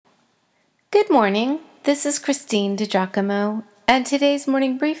Good morning. This is Christine DiGiacomo, and today's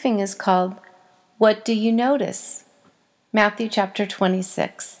morning briefing is called, What Do You Notice? Matthew chapter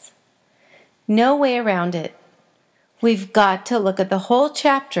 26. No way around it. We've got to look at the whole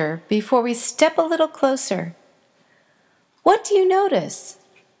chapter before we step a little closer. What do you notice?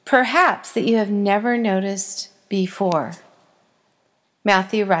 Perhaps that you have never noticed before.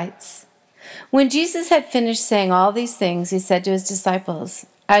 Matthew writes, When Jesus had finished saying all these things, he said to his disciples,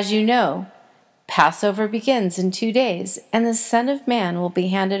 As you know, Passover begins in 2 days, and the Son of Man will be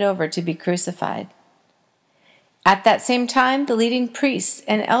handed over to be crucified. At that same time, the leading priests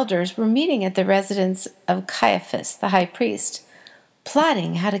and elders were meeting at the residence of Caiaphas, the high priest,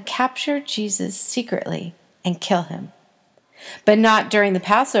 plotting how to capture Jesus secretly and kill him. But not during the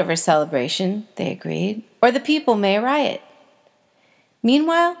Passover celebration, they agreed, or the people may riot.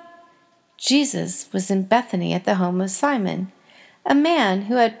 Meanwhile, Jesus was in Bethany at the home of Simon, a man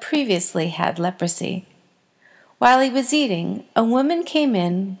who had previously had leprosy. While he was eating, a woman came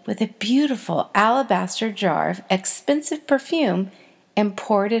in with a beautiful alabaster jar of expensive perfume and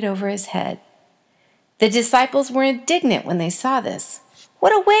poured it over his head. The disciples were indignant when they saw this.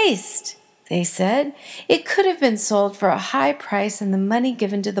 What a waste, they said. It could have been sold for a high price and the money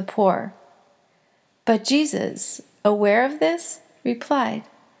given to the poor. But Jesus, aware of this, replied,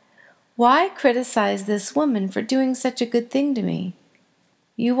 Why criticize this woman for doing such a good thing to me?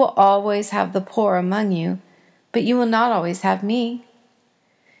 You will always have the poor among you, but you will not always have me.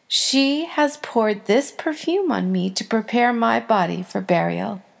 She has poured this perfume on me to prepare my body for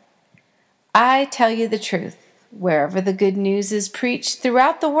burial. I tell you the truth, wherever the good news is preached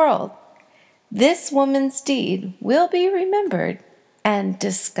throughout the world, this woman's deed will be remembered and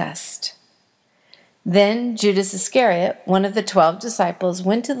discussed. Then Judas Iscariot, one of the 12 disciples,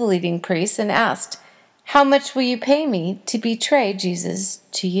 went to the leading priests and asked, How much will you pay me to betray Jesus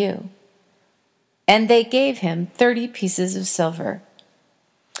to you? And they gave him 30 pieces of silver.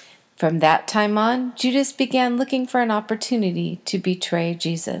 From that time on, Judas began looking for an opportunity to betray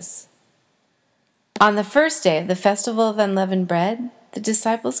Jesus. On the first day of the festival of unleavened bread, the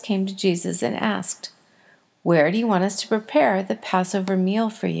disciples came to Jesus and asked, Where do you want us to prepare the Passover meal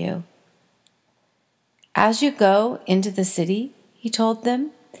for you? As you go into the city, he told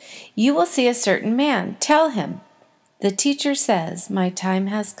them, you will see a certain man. Tell him, the teacher says, My time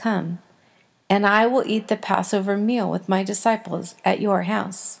has come, and I will eat the Passover meal with my disciples at your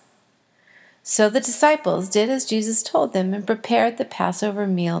house. So the disciples did as Jesus told them and prepared the Passover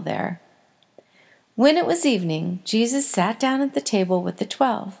meal there. When it was evening, Jesus sat down at the table with the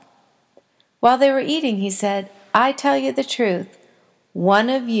 12. While they were eating, he said, I tell you the truth, one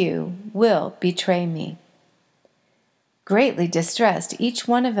of you will betray me. Greatly distressed, each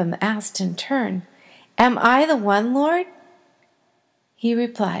one of them asked in turn, Am I the one, Lord? He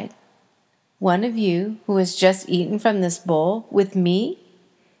replied, One of you who has just eaten from this bowl with me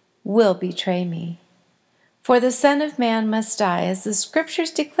will betray me. For the Son of Man must die, as the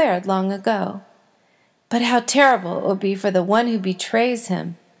Scriptures declared long ago. But how terrible it would be for the one who betrays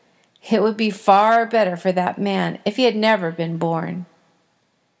him. It would be far better for that man if he had never been born.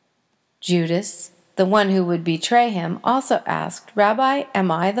 Judas, the one who would betray him, also asked, Rabbi,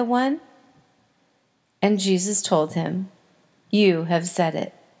 am I the one? And Jesus told him, You have said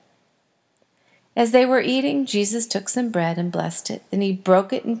it. As they were eating, Jesus took some bread and blessed it. Then he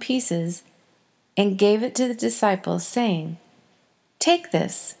broke it in pieces and gave it to the disciples, saying, Take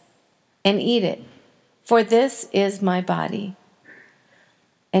this and eat it, for this is my body.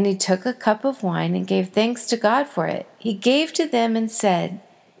 And he took a cup of wine and gave thanks to God for it. He gave to them and said,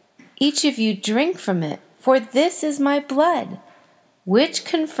 Each of you drink from it, for this is my blood, which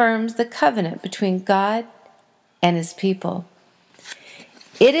confirms the covenant between God and his people.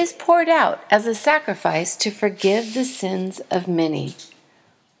 It is poured out as a sacrifice to forgive the sins of many.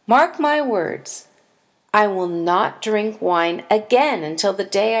 Mark my words, I will not drink wine again until the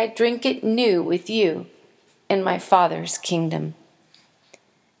day I drink it new with you in my Father's kingdom.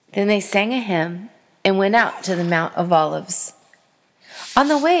 Then they sang a hymn and went out to the Mount of Olives. On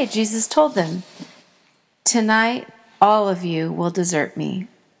the way, Jesus told them, Tonight all of you will desert me,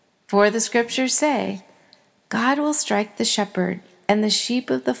 for the Scriptures say, God will strike the shepherd, and the sheep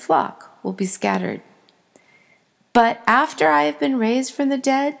of the flock will be scattered. But after I have been raised from the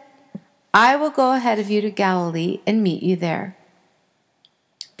dead, I will go ahead of you to Galilee and meet you there.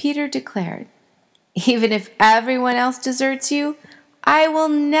 Peter declared, Even if everyone else deserts you, I will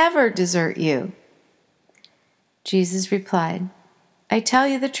never desert you. Jesus replied, I tell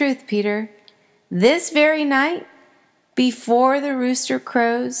you the truth, Peter. This very night, before the rooster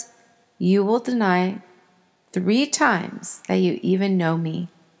crows, you will deny 3 times that you even know me.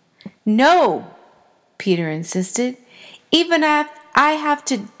 No, Peter insisted. Even if I have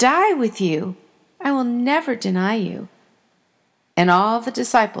to die with you, I will never deny you. And all the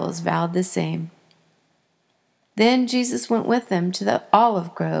disciples vowed the same. Then Jesus went with them to the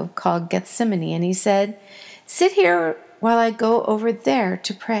olive grove called Gethsemane, and he said, "Sit here while I go over there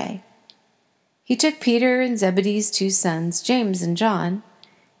to pray." He took Peter and Zebedee's 2 sons, James and John,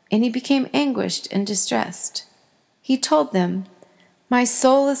 and he became anguished and distressed. He told them, "My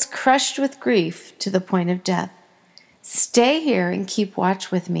soul is crushed with grief to the point of death. Stay here and keep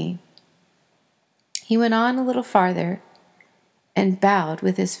watch with me." He went on a little farther and bowed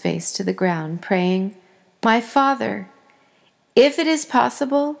with his face to the ground, praying, "My Father, if it is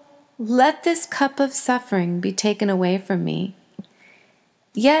possible, let this cup of suffering be taken away from me.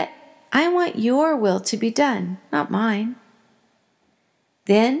 Yet I want your will to be done, not mine."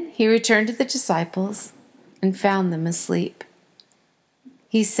 Then he returned to the disciples and found them asleep.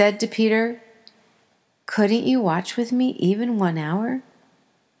 He said to Peter, "Couldn't you watch with me even 1 hour?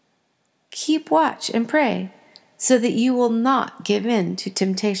 Keep watch and pray, so that you will not give in to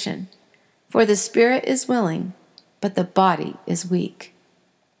temptation. For the spirit is willing, but the body is weak."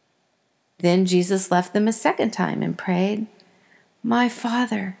 Then Jesus left them a second time and prayed, "My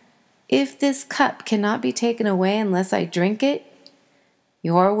Father, if this cup cannot be taken away unless I drink it,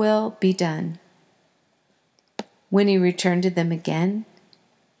 your will be done." When he returned to them again,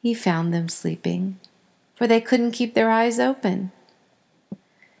 he found them sleeping, for they couldn't keep their eyes open.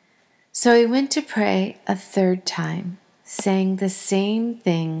 So he went to pray a third time, saying the same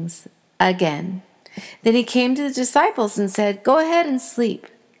things again. Then he came to the disciples and said, "Go ahead and sleep.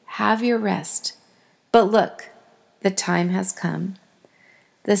 Have your rest. But look, the time has come.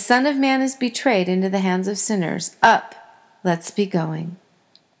 The Son of Man is betrayed into the hands of sinners. Up, let's be going.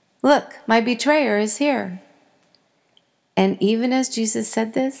 Look, my betrayer is here." And even as Jesus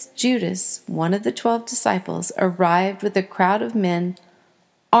said this, Judas, one of the 12 disciples, arrived with a crowd of men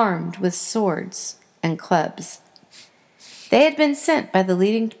armed with swords and clubs. They had been sent by the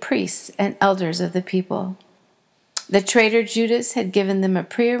leading priests and elders of the people. The traitor Judas had given them a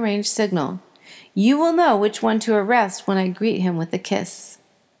prearranged signal. "You will know which one to arrest when I greet him with a kiss."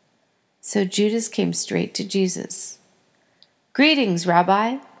 So Judas came straight to Jesus. "Greetings,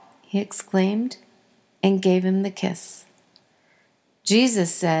 Rabbi," he exclaimed, and gave him the kiss.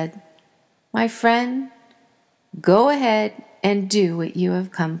 Jesus said, "My friend, go ahead and do what you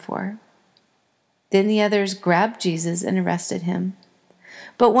have come for." Then the others grabbed Jesus and arrested him.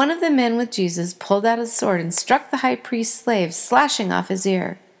 But one of the men with Jesus pulled out his sword and struck the high priest's slave, slashing off his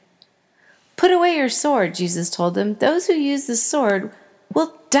ear. "Put away your sword," Jesus told him. "Those who use the sword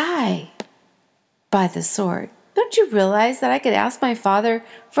will die by the sword. Don't you realize that I could ask my Father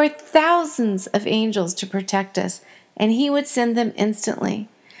for thousands of angels to protect us, and he would send them instantly?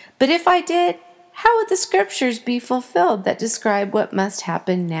 But if I did, how would the scriptures be fulfilled that describe what must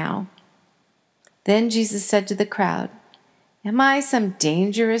happen now?" Then Jesus said to the crowd, "Am I some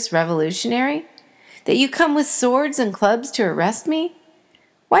dangerous revolutionary, that you come with swords and clubs to arrest me?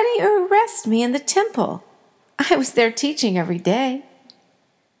 Why don't you arrest me in the temple? I was there teaching every day."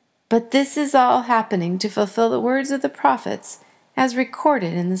 But this is all happening to fulfill the words of the prophets as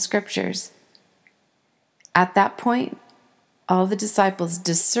recorded in the scriptures. At that point, all the disciples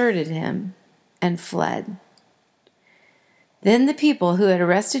deserted him and fled. Then the people who had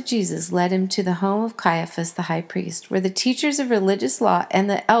arrested Jesus led him to the home of Caiaphas the high priest, where the teachers of religious law and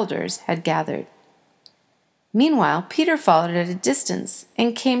the elders had gathered. Meanwhile, Peter followed at a distance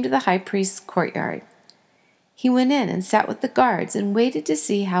and came to the high priest's courtyard. He went in and sat with the guards and waited to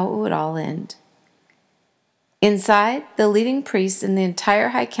see how it would all end. Inside, the leading priests and the entire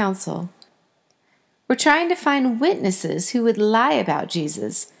high council were trying to find witnesses who would lie about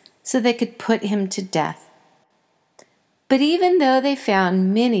Jesus so they could put him to death. But even though they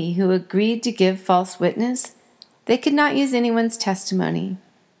found many who agreed to give false witness, they could not use anyone's testimony.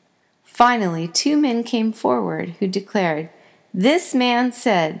 Finally, 2 men came forward who declared, "This man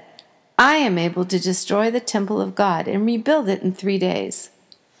said, 'I am able to destroy the temple of God and rebuild it in 3 days.'"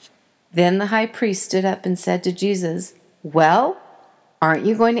 Then the high priest stood up and said to Jesus, "Well, aren't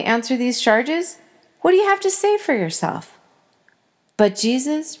you going to answer these charges? What do you have to say for yourself?" But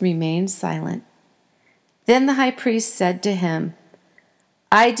Jesus remained silent. Then the high priest said to him,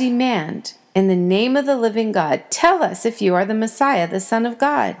 "I demand, in the name of the living God, tell us if you are the Messiah, the Son of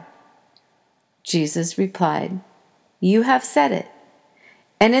God." Jesus replied, "You have said it.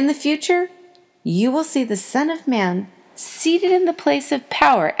 And in the future, you will see the Son of Man seated in the place of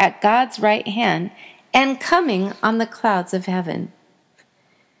power at God's right hand and coming on the clouds of heaven."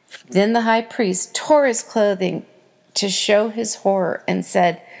 Then the high priest tore his clothing to show his horror and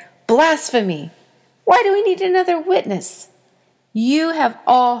said, blasphemy! Why do we need another witness? You have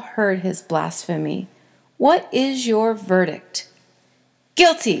all heard his blasphemy. What is your verdict?"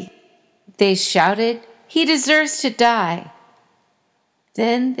 "Guilty!" they shouted. "He deserves to die."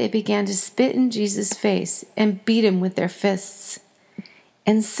 Then they began to spit in Jesus' face and beat him with their fists.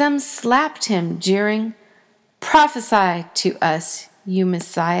 And some slapped him, jeering, "Prophesy to us, you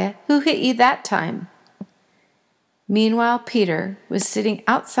Messiah. Who hit you that time?" Meanwhile, Peter was sitting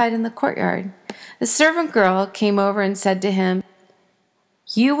outside in the courtyard. A servant girl came over and said to him,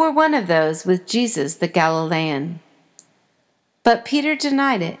 "You were one of those with Jesus the Galilean." But Peter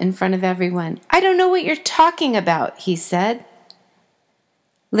denied it in front of everyone. "I don't know what you're talking about," he said.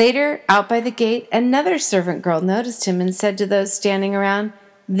 Later, out by the gate, another servant girl noticed him and said to those standing around,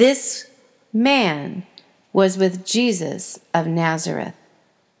 "This man was with Jesus of Nazareth."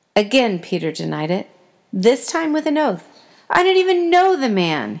 Again, Peter denied it, this time with an oath. "I don't even know the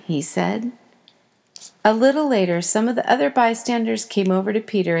man," he said. A little later, some of the other bystanders came over to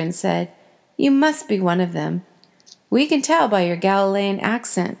Peter and said, "You must be one of them. We can tell by your Galilean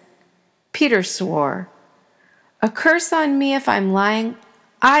accent." Peter swore, "A curse on me if I'm lying.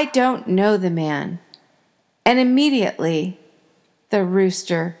 I don't know the man." And immediately the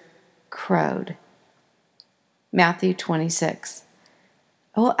rooster crowed. Matthew 26.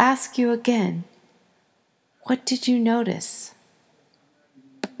 I will ask you again, what did you notice?